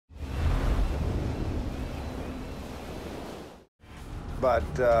but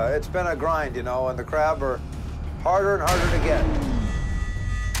it's been a grind, you know, and the crab are harder and harder to get.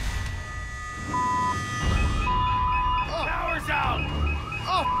 Oh. Power's out!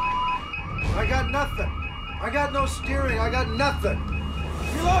 Oh! I got nothing. I got no steering. I got nothing.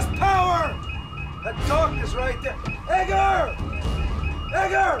 We lost power! That dock is right there. Egger!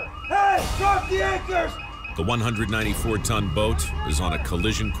 Egger! Hey, drop the anchors! The 194-ton boat is on a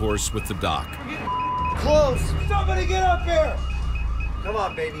collision course with the dock. Close! Somebody get up here! Come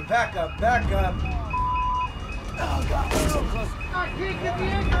on, baby, back up, back up. Oh, God, we're real close. I can't get the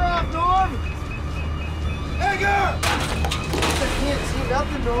anchor off, Norm! Anchor! I can't see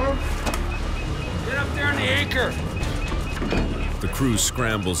nothing, Norm. Get up there on the anchor! The crew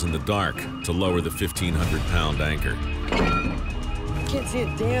scrambles in the dark to lower the 1,500-pound anchor. I can't see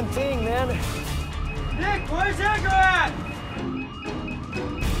a damn thing, man. Nick, where's anchor at?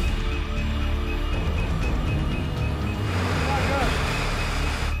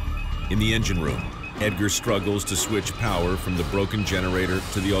 In the engine room, Edgar struggles to switch power from the broken generator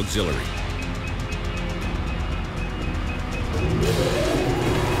to the auxiliary.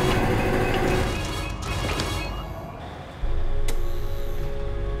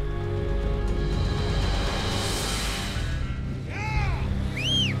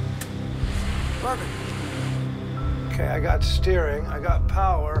 Perfect. Okay, I got steering, I got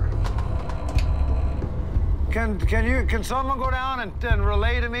power. Can someone go down and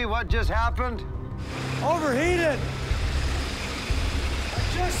relay to me what just happened? Overheated. I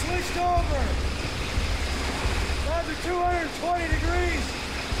just switched over. Down to 220 degrees.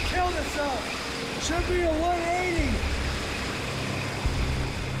 Killed itself. Should be a 180.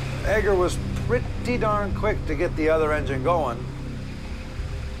 Egger was pretty darn quick to get the other engine going.